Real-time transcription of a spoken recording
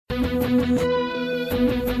Welcome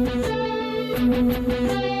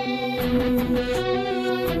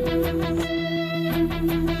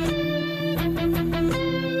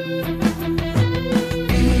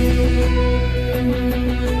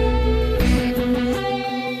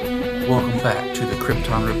back to the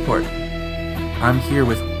Kyrpton Report. I'm here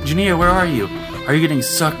with Jania. Where are you? Are you getting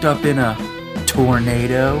sucked up in a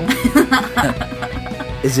tornado?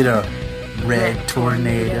 Is it a red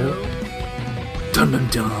tornado? Dun dun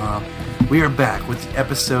dun. We are back with the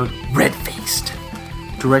episode Red Faced,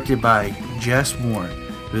 directed by Jess Warren,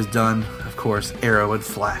 who has done, of course, Arrow and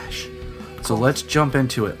Flash. So let's jump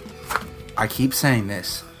into it. I keep saying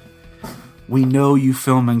this. We know you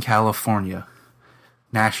film in California.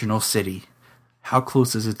 National City. How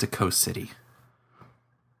close is it to Coast City?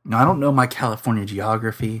 Now, I don't know my California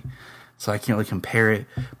geography, so I can't really compare it,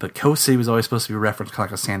 but Coast City was always supposed to be referenced kind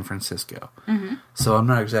of like a San Francisco. Mm-hmm. So I'm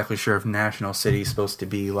not exactly sure if National City is supposed to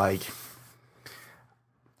be like,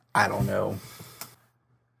 I don't know,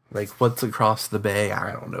 like what's across the bay?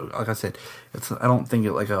 I don't know. Like I said, I don't think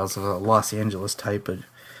it like a Los Angeles type, but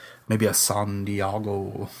maybe a San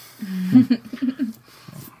Diego.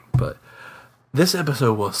 But this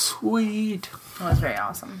episode was sweet. It was very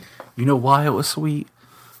awesome. You know why it was sweet?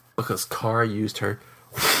 Because Kara used her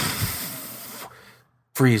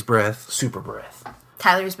freeze breath, super breath.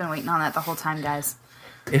 Tyler's been waiting on that the whole time, guys.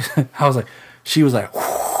 I was like, she was like,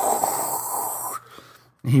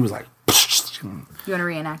 and he was like, you want to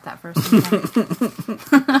reenact that first?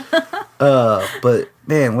 but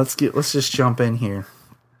man, let's just jump in here.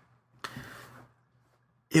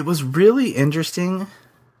 It was really interesting.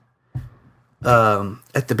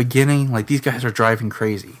 At the beginning, like, these guys are driving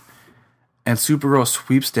crazy. And Supergirl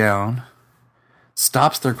sweeps down,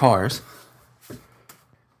 stops their cars.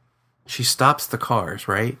 She stops the cars,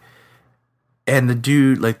 right? And the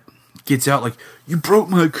dude, like, gets out, like, you broke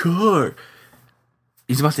my car.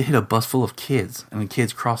 He's about to hit a bus full of kids, and the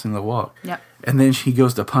kids crossing the walk. Yep. And then he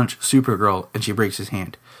goes to punch Supergirl, and she breaks his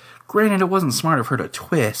hand. Granted, it wasn't smart of her to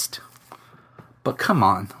twist, but come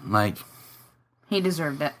on, like... He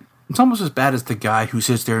deserved it. It's almost as bad as the guy who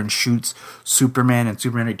sits there and shoots Superman and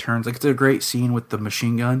Superman returns. Like, it's a great scene with the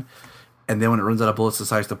machine gun. And then when it runs out of bullets,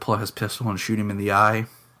 decides to pull out his pistol and shoot him in the eye.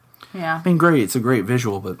 Yeah. I mean, great. It's a great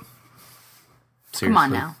visual, but... seriously. Come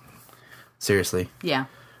on now. Seriously. Yeah.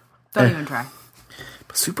 Don't even try.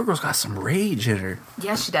 But Supergirl's got some rage in her.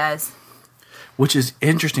 Yes, she does. Which is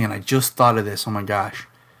interesting, and I just thought of this. Oh my gosh.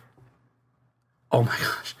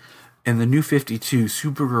 In the New 52,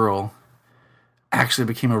 Supergirl actually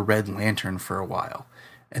became a Red Lantern for a while.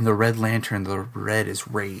 And the Red Lantern, the red is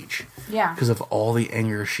rage. Yeah. Because of all the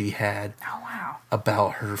anger she had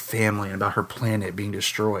about her family and about her planet being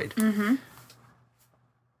destroyed. Mm-hmm.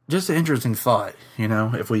 Just an interesting thought, you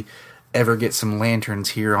know, if we ever get some lanterns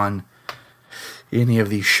here on any of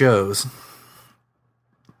these shows.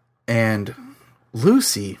 And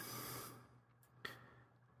Lucy,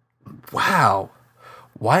 wow.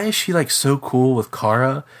 Why is she like so cool with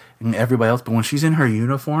Kara and everybody else, but when she's in her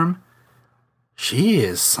uniform, she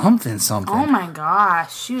is something. Oh my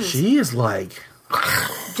gosh. She is like...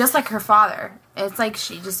 just like her father. It's like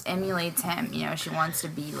she just emulates him. You know, she wants to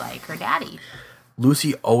be like her daddy.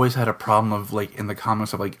 Lucy always had a problem of, like, in the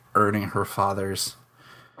comics of, like, earning her father's...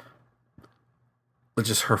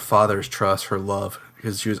 just her father's trust, her love,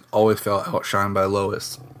 because she was always felt outshined by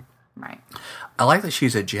Lois. Right. I like that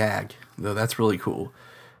she's a Jag, though. That's really cool.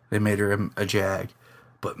 They made her a Jag.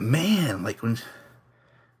 But man, like, when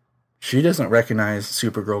she doesn't recognize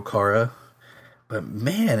Supergirl Kara, but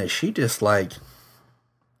man, is she just like,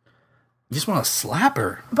 you just want to slap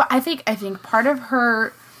her. But I think part of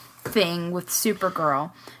her thing with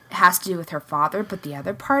Supergirl has to do with her father, but the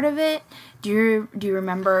other part of it, do you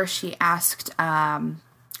remember she asked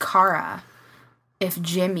Kara if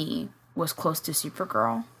Jimmy was close to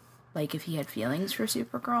Supergirl? Like, if he had feelings for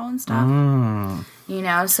Supergirl and stuff. You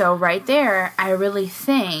know, so right there, I really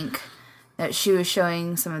think that she was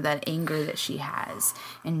showing some of that anger that she has.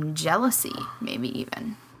 And jealousy, maybe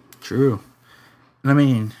even. True. I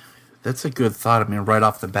mean, that's a good thought. I mean, right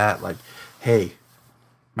off the bat, like, hey,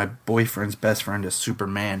 my boyfriend's best friend is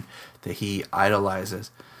Superman that he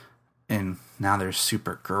idolizes. And now there's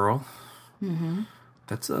Supergirl. Mm-hmm.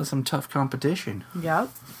 That's some tough competition. Yep.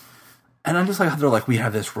 And I'm just like, they're like, we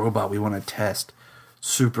have this robot we want to test.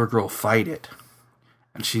 Supergirl, fight it.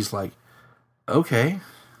 And she's like, okay.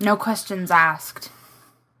 No questions asked.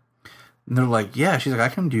 And they're like, yeah. She's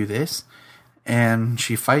like, I can do this. And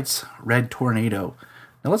she fights Red Tornado.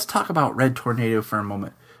 Now let's talk about Red Tornado for a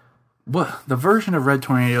moment. What the version of Red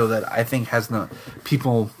Tornado that I think has the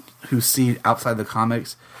people who see outside the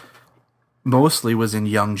comics, mostly was in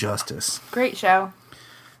Young Justice. Great show.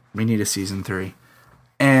 We need a season 3.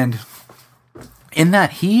 And in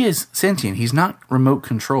that, he is sentient. He's not remote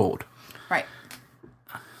controlled. Right.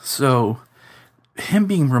 So, him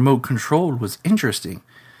being remote controlled was interesting.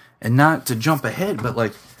 And not to jump ahead, but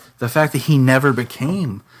like the fact that he never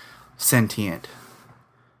became sentient,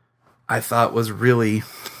 I thought was really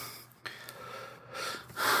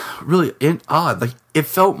odd. Like, it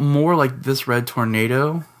felt more like this Red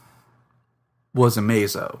Tornado was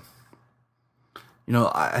Amazo. You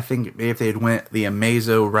know, I think maybe if they had went the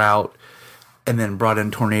Amazo route and then brought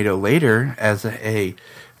in Tornado later as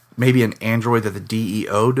maybe an android that the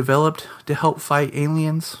DEO developed to help fight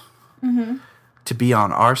aliens, to be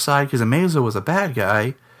on our side, because Amazo was a bad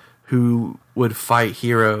guy who would fight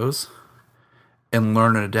heroes and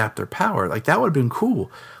learn and adapt their power. Like, that would have been cool.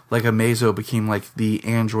 Like, Amazo became like the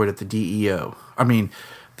android at the DEO. I mean,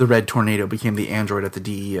 the Red Tornado became the android at the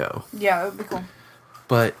DEO. Yeah, it would be cool.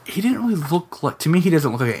 But he didn't really look like... To me, he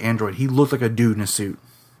doesn't look like an android. He looked like a dude in a suit.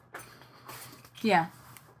 Yeah.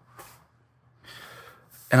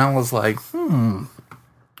 And I was like,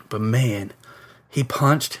 But man, he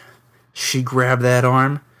punched. She grabbed that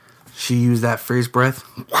arm. She used that freeze breath.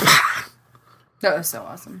 That was so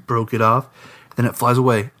awesome. Broke it off. Then it flies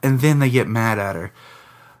away. And then they get mad at her.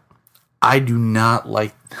 I do not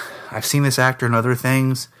like... I've seen this actor in other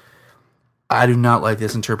things. I do not like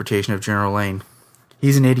this interpretation of General Lane.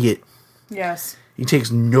 He's an idiot. Yes. He takes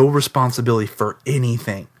no responsibility for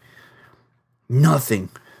anything. Nothing.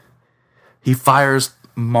 He fires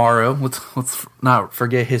Morrow. Let's not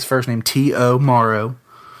forget his first name. T.O. Morrow.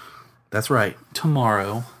 That's right.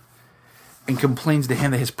 Tomorrow. And complains to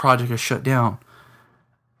him that his project is shut down.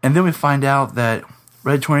 And then we find out that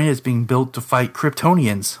Red Tornado is being built to fight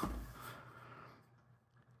Kryptonians.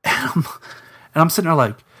 And I'm sitting there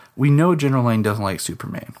like, we know General Lane doesn't like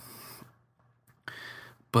Superman.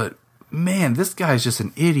 But, man, this guy's just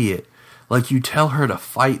an idiot. Like, you tell her to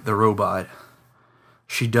fight the robot.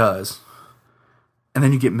 She does. And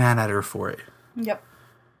then you get mad at her for it. Yep.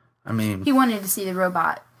 I mean... He wanted to see the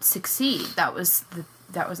robot succeed. That was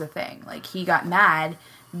the thing. Like, he got mad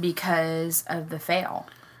because of the fail.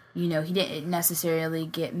 You know, he didn't necessarily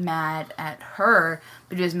get mad at her,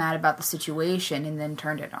 but he was mad about the situation and then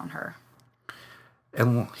turned it on her.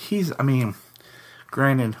 And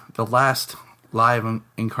granted, the last live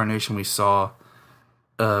incarnation we saw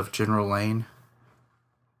of General Lane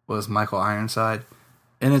was Michael Ironside,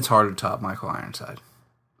 and it's hard to top Michael Ironside.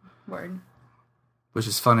 Word. Which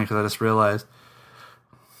is funny because I just realized,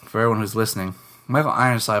 for everyone who's listening, Michael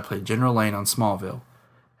Ironside played General Lane on Smallville,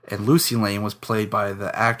 and Lucy Lane was played by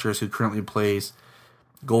the actress who currently plays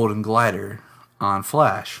Golden Glider on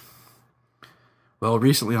Flash. Well,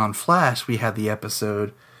 recently on Flash, we had the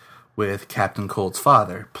episode with Captain Cold's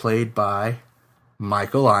father, played by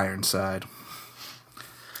Michael Ironside.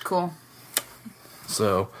 Cool.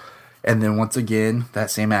 So, and then once again,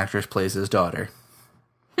 that same actress plays his daughter.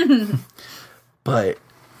 But,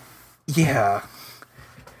 yeah.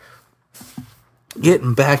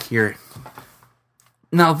 Getting back here.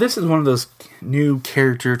 Now, this is one of those new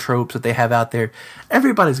character tropes that they have out there.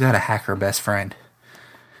 Everybody's got a hacker best friend.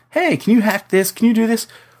 Hey, can you hack this? Can you do this?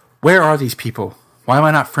 Where are these people? Why am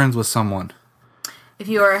I not friends with someone? If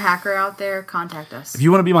you are a hacker out there, contact us. If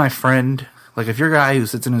you want to be my friend, like if you're a guy who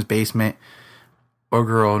sits in his basement or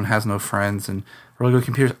girl and has no friends and really good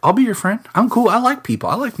computers, I'll be your friend. I'm cool. I like people.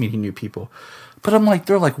 I like meeting new people. But I'm like,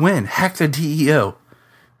 they're like, when? Hack the DEO.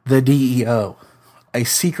 The DEO. A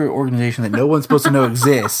secret organization that no one's supposed to know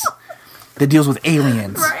exists that deals with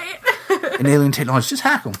aliens. Right. And alien technology. Just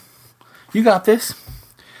hack them. You got this.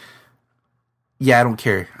 Yeah, I don't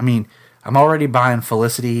care. I mean, I'm already buying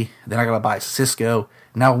Felicity. Then I gotta buy Cisco.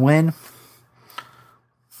 Now when?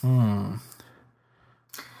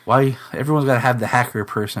 Why? Everyone's gotta have the hacker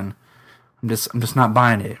person. I'm just not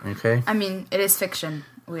buying it, okay? I mean, it is fiction.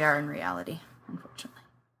 We are in reality, unfortunately.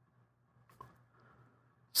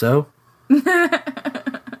 So?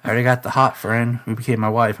 I already got the hot friend who became my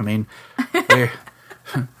wife. I mean,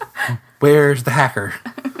 where's the hacker?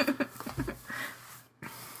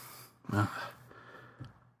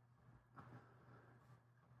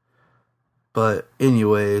 But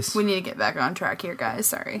anyways, we need to get back on track here, guys.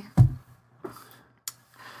 Sorry.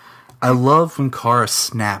 I love when Kara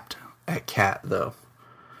snapped at Kat, though.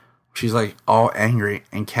 She's like all angry,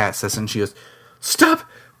 and Kat says, and she goes, "Stop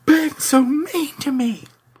being so mean to me."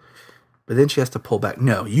 But then she has to pull back.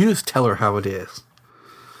 No, you just tell her how it is.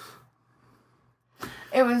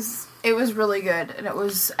 It was really good, and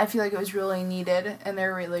I feel like it was really needed in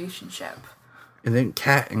their relationship. And then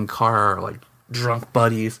Kat and Kara are like drunk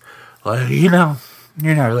buddies. Like, you know,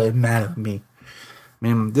 You're not really mad at me. I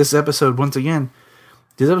mean, this episode, once again,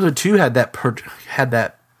 this episode 2 had that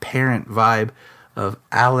parent vibe of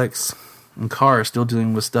Alex and Kara still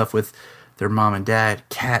dealing with stuff with their mom and dad.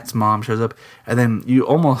 Kat's mom shows up. And then you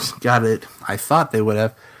almost got it, I thought they would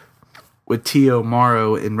have, with Tio,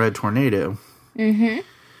 Morrow, and Red Tornado. Mm-hmm.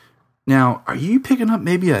 Now, are you picking up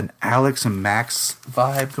maybe an Alex and Max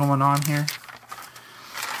vibe going on here?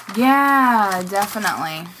 Yeah,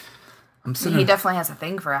 definitely. He definitely has a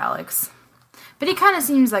thing for Alex. But he kind of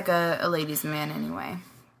seems like a ladies' man anyway.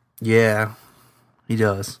 Yeah, he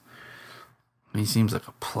does. He seems like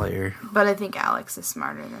a player. But I think Alex is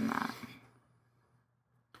smarter than that.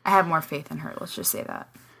 I have more faith in her, let's just say that.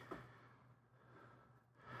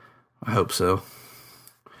 I hope so.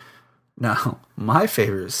 Now, my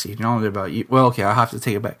favorite scene, I don't know about you. Well, okay, I'll have to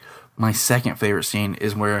take it back. My second favorite scene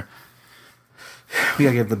is where we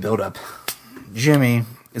gotta get the build up. Jimmy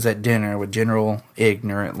is at dinner with General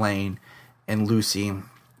Ignorant Lane and Lucy.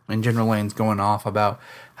 And General Lane's going off about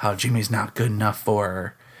how Jimmy's not good enough for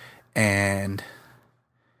her. And,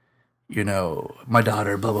 you know, my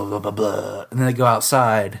daughter, blah, blah, blah, blah, blah. And then they go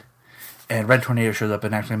outside. And Red Tornado shows up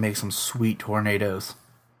and actually makes some sweet tornadoes.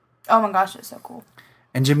 Oh my gosh, it's so cool.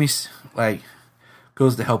 And Jimmy's, like,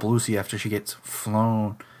 goes to help Lucy after she gets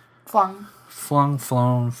flung, flam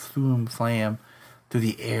through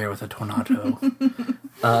the air with a tornado.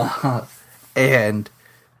 And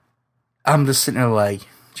I'm just sitting there like,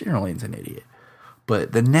 General Lane's an idiot.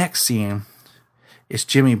 But the next scene is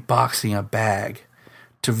Jimmy boxing a bag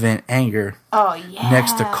to vent anger. Oh, yeah.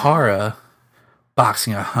 Next to Kara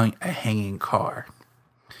boxing a hanging car.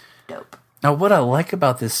 Dope. Now, what I like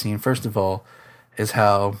about this scene, first of all, is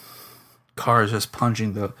how Kara's just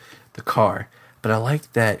punching the car. But I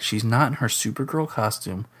like that she's not in her Supergirl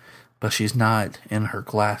costume, but she's not in her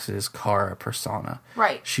glasses Kara persona.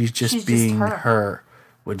 Right. She's just being her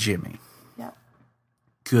with Jimmy. Yep.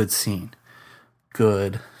 Good scene.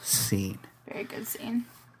 Good scene. Very good scene.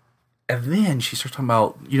 And then she starts talking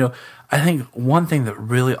about, you know, I think one thing that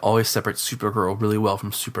really always separates Supergirl really well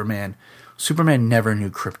from Superman never knew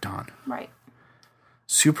Kyrpton. Right.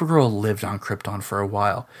 Supergirl lived on Kyrpton for a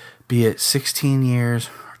while. Be it 16 years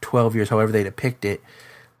or 12 years, however they depict it.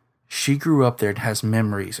 She grew up there and has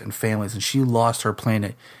memories and families, and she lost her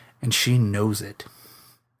planet, and she knows it.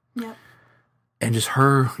 Yep. And just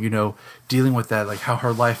her, you know, dealing with that, like how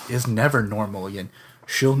her life is never normal again.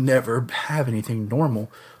 She'll never have anything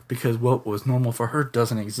normal because what was normal for her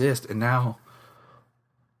doesn't exist, and now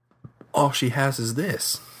all she has is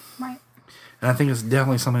this. Right. And I think it's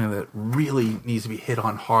definitely something that really needs to be hit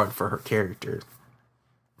on hard for her character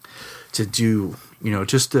to do, you know,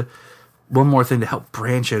 just to, one more thing to help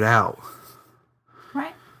branch it out.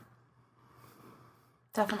 Right.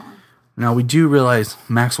 Definitely. Now, we do realize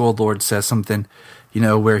Maxwell Lord says something, you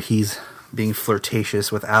know, where he's being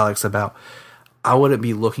flirtatious with Alex about, I wouldn't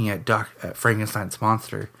be looking at Frankenstein's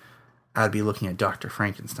monster. I'd be looking at Dr.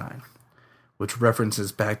 Frankenstein. Which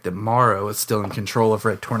references back that Morrow is still in control of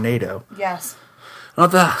Red Tornado. Yes.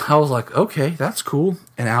 I was like, okay, that's cool.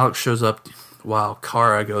 And Alex shows up while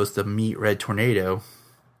Kara goes to meet Red Tornado.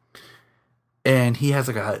 And he has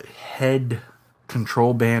like a head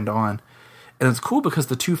control band on. And it's cool because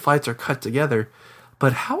the two fights are cut together.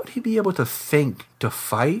 But how would he be able to think to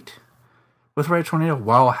fight with Red Tornado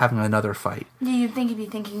while having another fight? Yeah, you'd think he'd be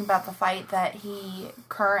thinking about the fight that he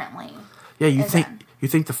currently you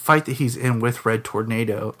think the fight that he's in with Red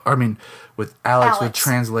Tornado, with Alex would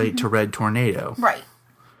translate to Red Tornado. Right.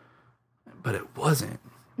 But it wasn't.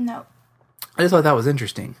 No. I just thought that was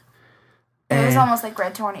interesting. It was almost like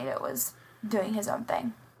Red Tornado was doing his own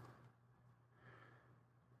thing.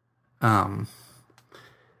 And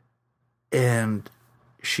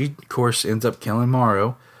she, of course, ends up killing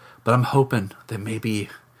Morrow. But I'm hoping that maybe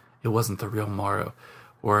it wasn't the real Morrow.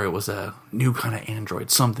 Or it was a new kind of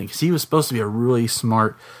android, something. Because he was supposed to be a really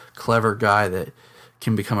smart, clever guy that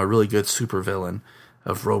can become a really good supervillain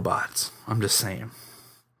of robots. I'm just saying.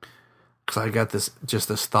 Because I got this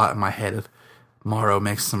thought in my head of Morrow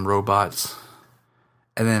makes some robots.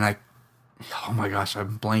 And then oh my gosh,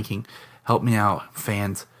 I'm blanking. Help me out,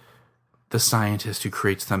 fans. The scientist who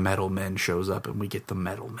creates the Metal Men shows up and we get the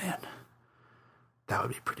Metal Men. That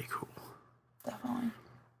would be pretty cool. Definitely.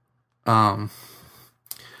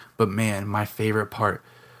 But man, my favorite part,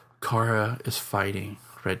 Kara is fighting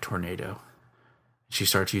Red Tornado. She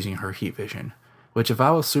starts using her heat vision. Which if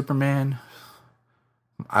I was Superman,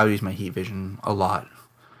 I would use my heat vision a lot.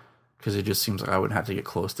 Because it just seems like I wouldn't have to get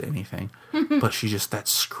close to anything. But she just, that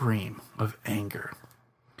scream of anger.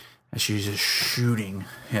 And she's just shooting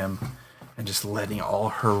him. And just letting all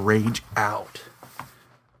her rage out.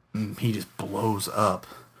 he just blows up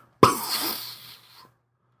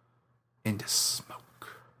into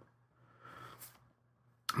smoke.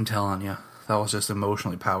 I'm telling you, that was just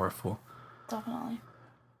emotionally powerful. Definitely.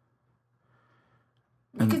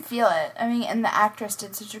 You could feel it. I mean, and the actress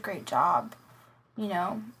did such a great job. You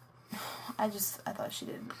know, I thought she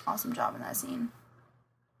did an awesome job in that scene.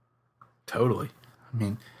 Totally. I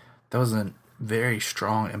mean, that was a very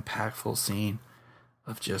strong, impactful scene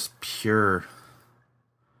of just pure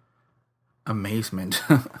amazement.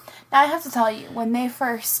 Now, I have to tell you, when they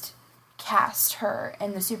first cast her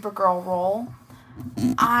in the Supergirl role,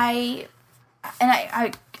 I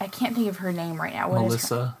can't think of her name right now. What is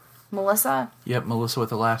her? Melissa? Yep, Melissa with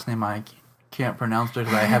the last name I can't pronounce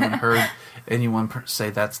because I haven't heard anyone say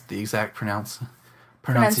that's the exact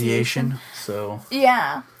pronunciation. So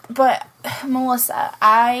yeah, but Melissa,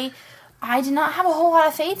 I did not have a whole lot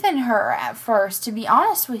of faith in her at first, to be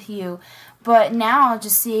honest with you. But now,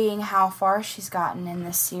 just seeing how far she's gotten in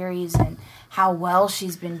this series and how well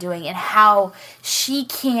she's been doing and how she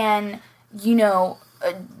can, you know,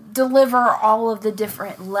 deliver all of the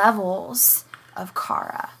different levels of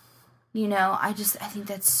Kara. You know, I think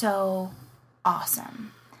that's so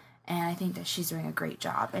awesome. And I think that she's doing a great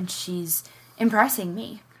job. And she's impressing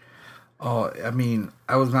me. Oh, I mean,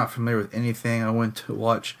 I was not familiar with anything. I went to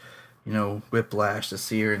watch, you know, Whiplash to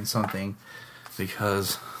see her in something.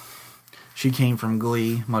 Because she came from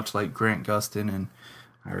Glee, much like Grant Gustin. And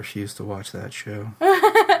I refused to watch that show.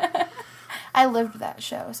 I lived that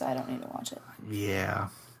show, so I don't need to watch it. Yeah.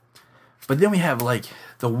 But then we have, like,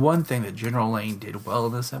 the one thing that General Lane did well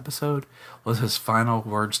in this episode was his final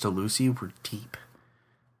words to Lucy were deep.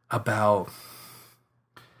 About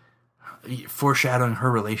foreshadowing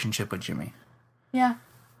her relationship with Jimmy. Yeah.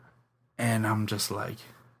 And I'm just like,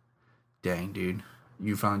 dang, dude.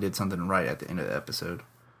 You finally did something right at the end of the episode.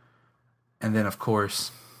 And then, of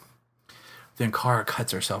course, then Kara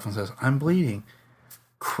cuts herself and says, I'm bleeding.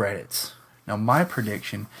 Credits. Now, my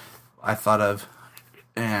prediction, I thought of,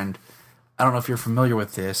 and I don't know if you're familiar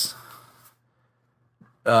with this.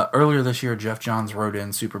 Earlier this year, Jeff Johns wrote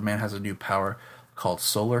in Superman has a new power called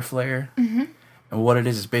Solar Flare. Mm-hmm. And what it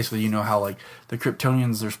is basically, you know how like the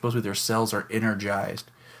Kryptonians, they're supposed to be, their cells are energized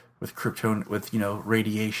with with, you know,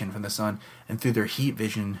 radiation from the sun. And through their heat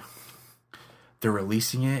vision, they're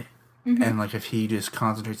releasing it. Mm-hmm. And like if he just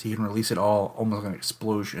concentrates, he can release it all almost like an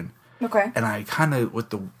explosion. Okay. And I kind of, with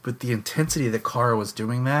the intensity that Kara was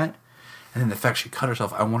doing that, and then the fact she cut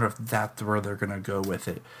herself, I wonder if that's where they're going to go with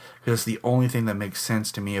it. Because it's the only thing that makes sense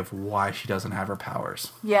to me of why she doesn't have her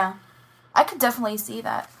powers. Yeah. I could definitely see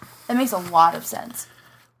that. That makes a lot of sense.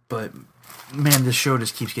 But, man, this show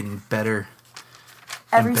just keeps getting better.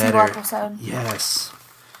 Every single episode. Yes.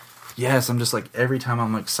 Yes, I'm just like, every time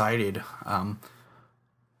I'm excited, I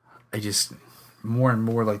just, more and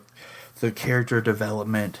more, like, the character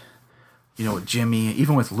development, you know, with Jimmy,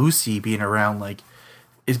 even with Lucy being around, like,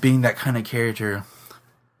 is being that kind of character.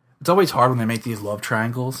 It's always hard when they make these love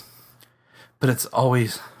triangles, but it's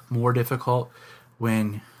always more difficult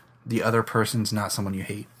when the other person's not someone you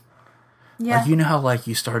hate. Yeah. Like, you know how, like,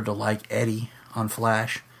 you started to like Eddie on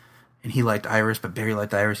Flash, and he liked Iris, but Barry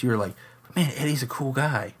liked Iris? You were like, man, Eddie's a cool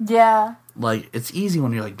guy. Yeah. Like, it's easy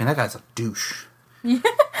when you're like, man, that guy's a douche.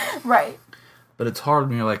 Right. But it's hard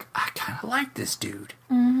when you're like, I kind of like this dude.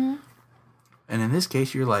 Mm-hmm. And in this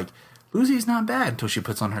case, you're like, Lucy's not bad until she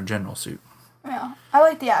puts on her general suit. Yeah. I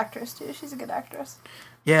like the actress, too. She's a good actress.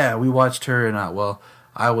 Yeah, we watched her, and, I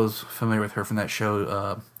was familiar with her from that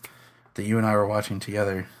show that you and I were watching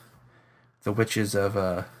together. The Witches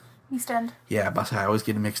of... East End. Yeah, but I always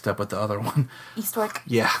get mixed up with the other one. Eastwick.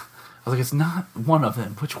 Yeah. I was like, it's not one of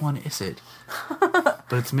them. Which one is it? But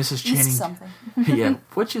it's Mrs. Channing. East something. Yeah.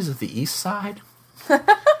 Witches of the East Side?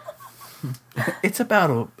 It's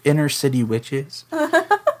about inner city witches.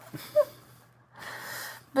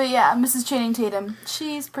 But yeah, Mrs. Channing Tatum,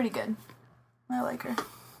 she's pretty good. I like her.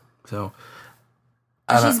 So,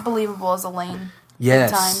 she's believable as Elaine.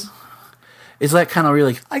 Yes. Big time. It's like kind of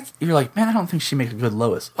really like you're like, man, I don't think she makes a good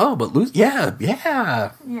Lois. Oh, but Lucy, yeah.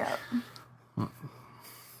 Yeah.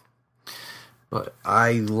 But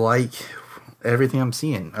I like everything I'm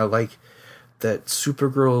seeing. I like that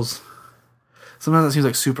Supergirl's. Sometimes it seems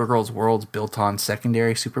like Supergirl's world's built on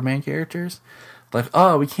secondary Superman characters. Like,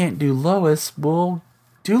 oh, we can't do Lois, we'll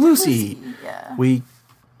do Lucy. Yeah.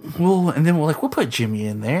 And then we'll put Jimmy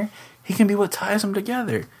in there. He can be what ties them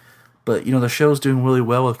together. But, you know, the show's doing really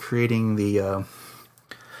well with creating the,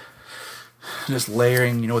 just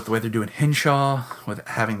layering, you know, with the way they're doing Henshaw, with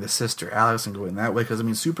having the sister Alex and going that way. Because, I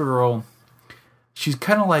mean, Supergirl, she's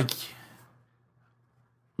kind of like,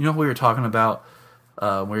 you know what we were talking about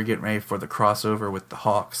we were getting ready for the crossover with the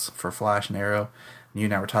Hawks for Flash and Arrow. And you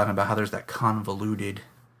and I were talking about how there's that convoluted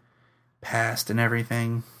past and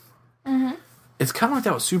everything. Mm-hmm. It's kind of like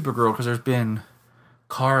that with Supergirl, because there's been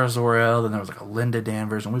Kara Zor-El, then there was like a Linda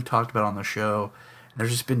Danvers, and we've talked about it on the show. And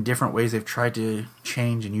there's just been different ways they've tried to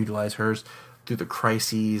change and utilize hers through the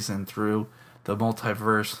crises and through the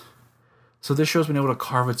multiverse. So this show's been able to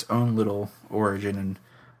carve its own little origin and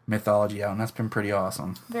mythology out, and that's been pretty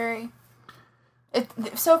awesome. Very.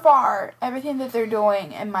 So far, everything that they're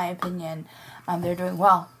doing, in my opinion, they're doing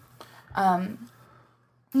well.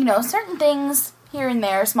 Certain things here and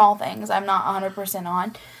there, small things, I'm not 100%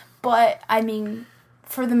 on. But, I mean,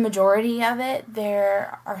 for the majority of it,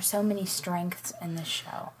 there are so many strengths in this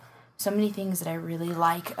show. So many things that I really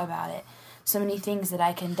like about it. So many things that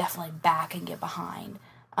I can definitely back and get behind.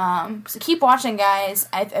 So keep watching, guys.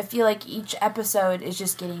 I feel like each episode is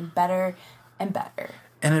just getting better and better.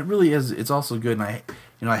 And it really is. It's also good,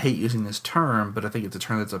 and I hate using this term, but I think it's a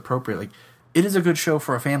term that's appropriate. Like, it is a good show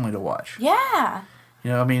for a family to watch. Yeah.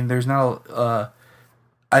 There's not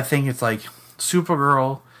I think it's like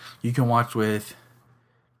Supergirl, you can watch with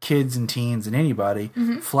kids and teens and anybody.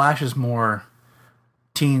 Mm-hmm. Flash is more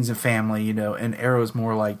teens and family, and Arrow is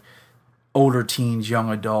more like older teens, young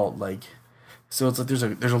adult, like. So it's like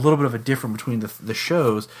there's a little bit of a difference between the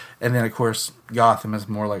shows, and then of course Gotham is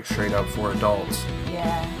more like straight up for adults.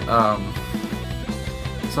 Yeah.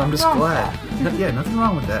 So I'm just glad. Yeah, nothing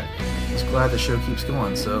wrong with that. Just glad the show keeps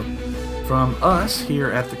going. So from us here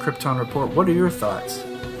at the Kyrpton Report, what are your thoughts?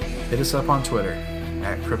 Hit us up on Twitter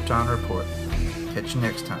at Kyrpton Report. Catch you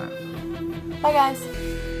next time. Bye, guys.